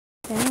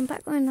Okay, I'm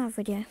back with another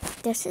video.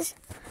 This is,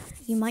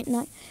 you might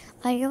know,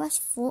 iOS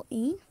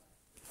 14,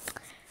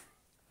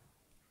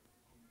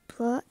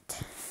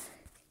 but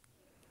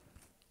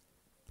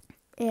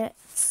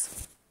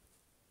it's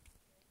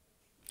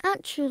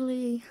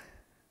actually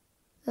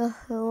the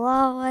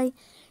Huawei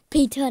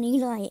P20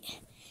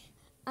 Lite,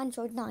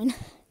 Android 9.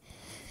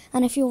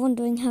 And if you're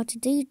wondering how to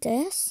do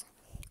this,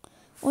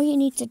 all you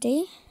need to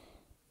do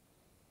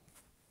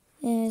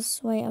is,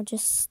 wait, I'll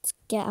just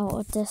get out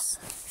of this.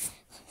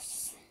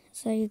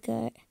 So you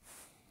go,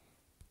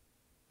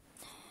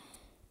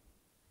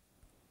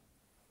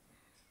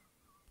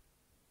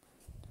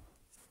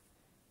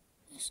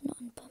 it's not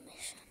in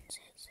permissions,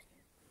 is it?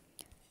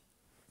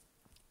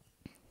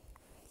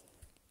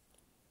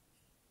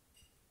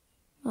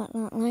 Like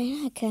that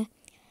line, okay.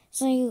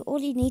 So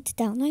all you need to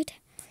download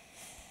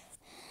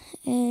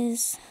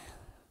is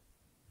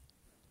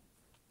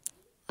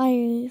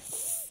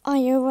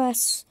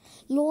iOS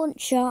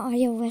Launcher,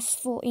 iOS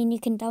 14. You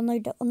can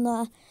download it on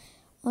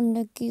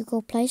the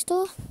Google Play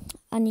Store,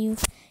 and you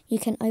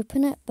can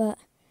open it. But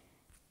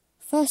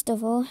first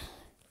of all,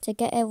 to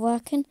get it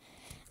working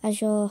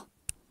as your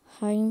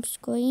home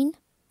screen,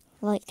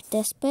 like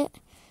this bit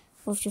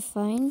of your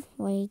phone,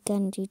 where you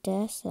can do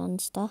this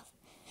and stuff.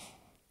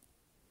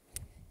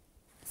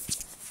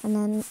 And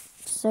then,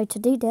 so to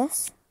do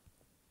this,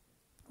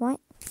 right,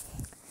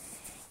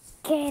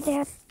 get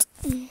it.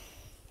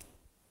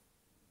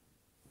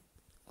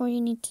 All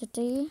you need to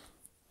do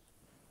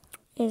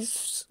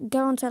is go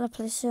onto the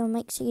Play Store,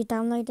 make sure you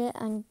download it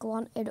and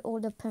granted all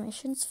the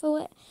permissions for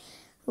it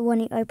when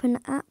you open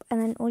the app.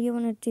 And then all you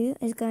want to do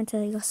is go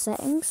into your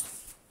settings,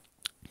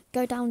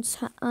 go down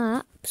to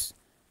apps,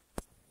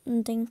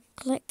 and then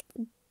click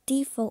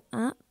default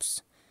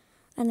apps.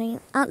 And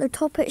then at the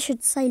top it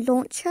should say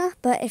launcher,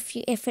 but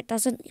if it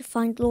doesn't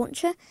find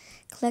launcher,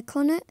 click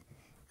on it,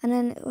 and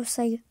then it will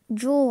say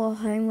drawer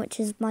home, which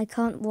is my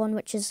current one,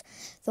 which is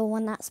the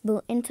one that's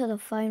built into the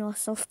phone or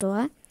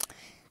software.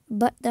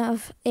 But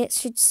it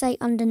should say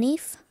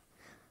underneath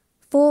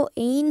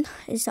 14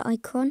 is the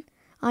icon,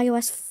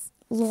 iOS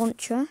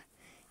launcher.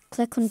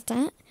 Click on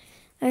that.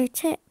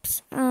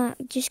 Tips,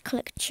 just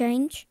click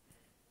change,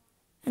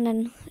 and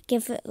then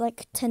give it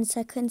like 10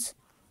 seconds,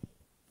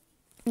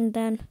 and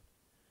then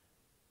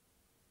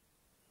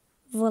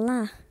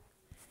voila,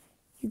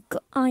 you've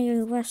got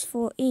iOS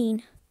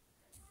 14.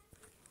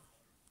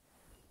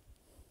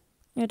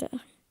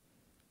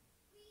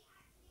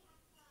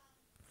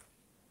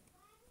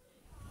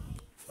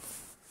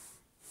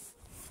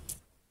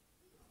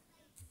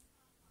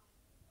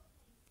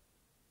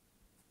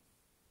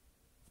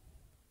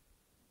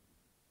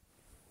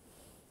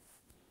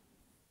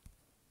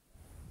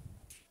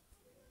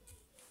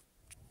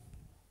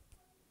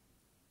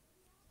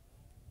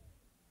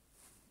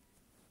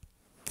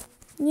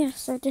 Yeah,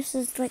 so this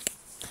is like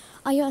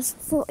iOS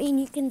 14.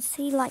 You can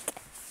see like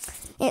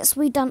it's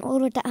redone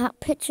all of the app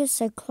pictures.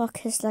 So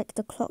clock is like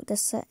the clock, the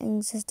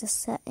settings is the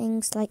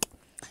settings. Like,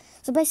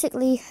 so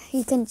basically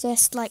you can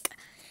just like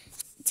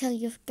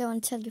go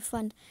and tell your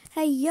friend,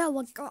 hey yo,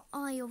 I got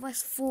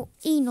iOS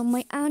 14 on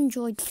my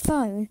Android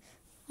phone,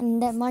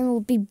 and then mine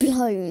will be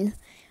blown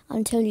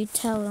until you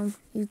tell them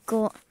you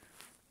got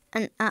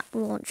an app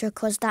launcher,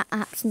 because that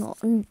app's not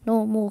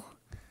normal.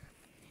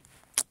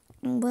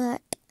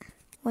 But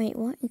wait,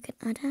 what? You can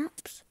add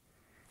apps?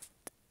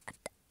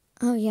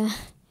 Oh yeah.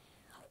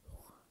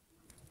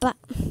 But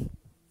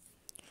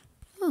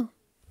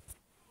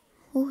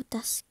oh,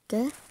 that's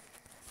good.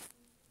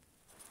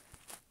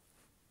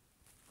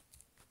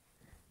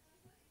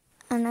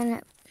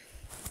 And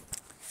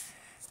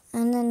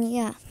then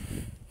yeah.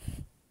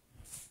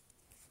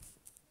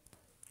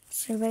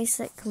 So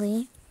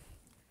basically,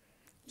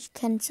 you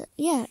can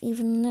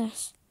even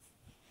this.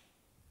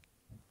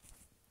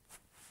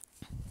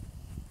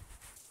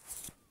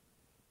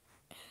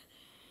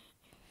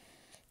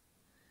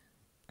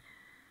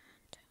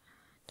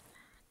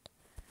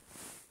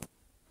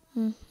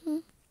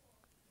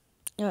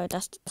 Oh,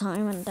 that's the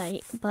time and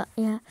date, but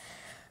yeah.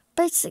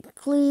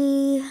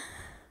 Basically,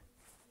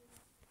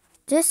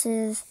 this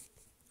is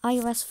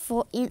iOS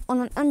 14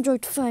 on an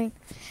Android phone.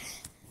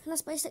 And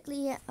that's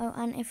basically it. Oh,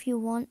 and if you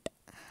want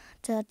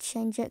to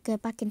change it, go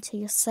back into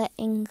your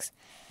settings,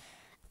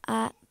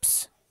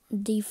 apps,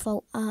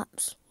 default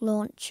apps,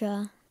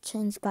 launcher,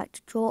 change back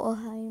to drawer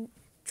home,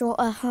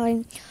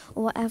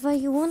 or whatever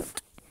you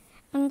want.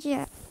 And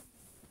yeah.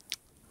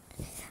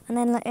 And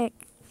then let it,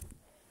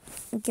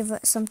 give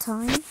it some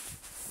time,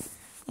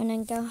 and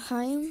then go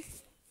home.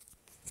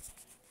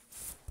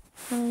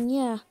 And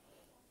yeah,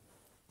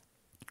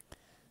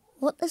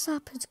 what this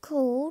app is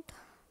called,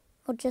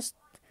 I'll just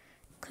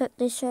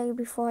quickly show you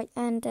before I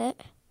end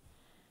it.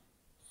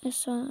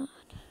 It's on,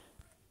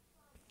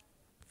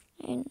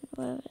 and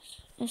where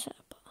is this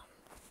app?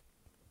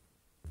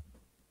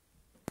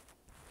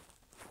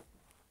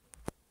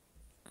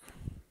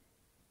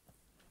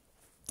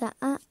 The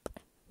app.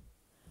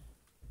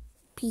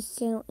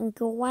 Peace out and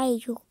go away,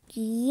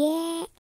 yeah.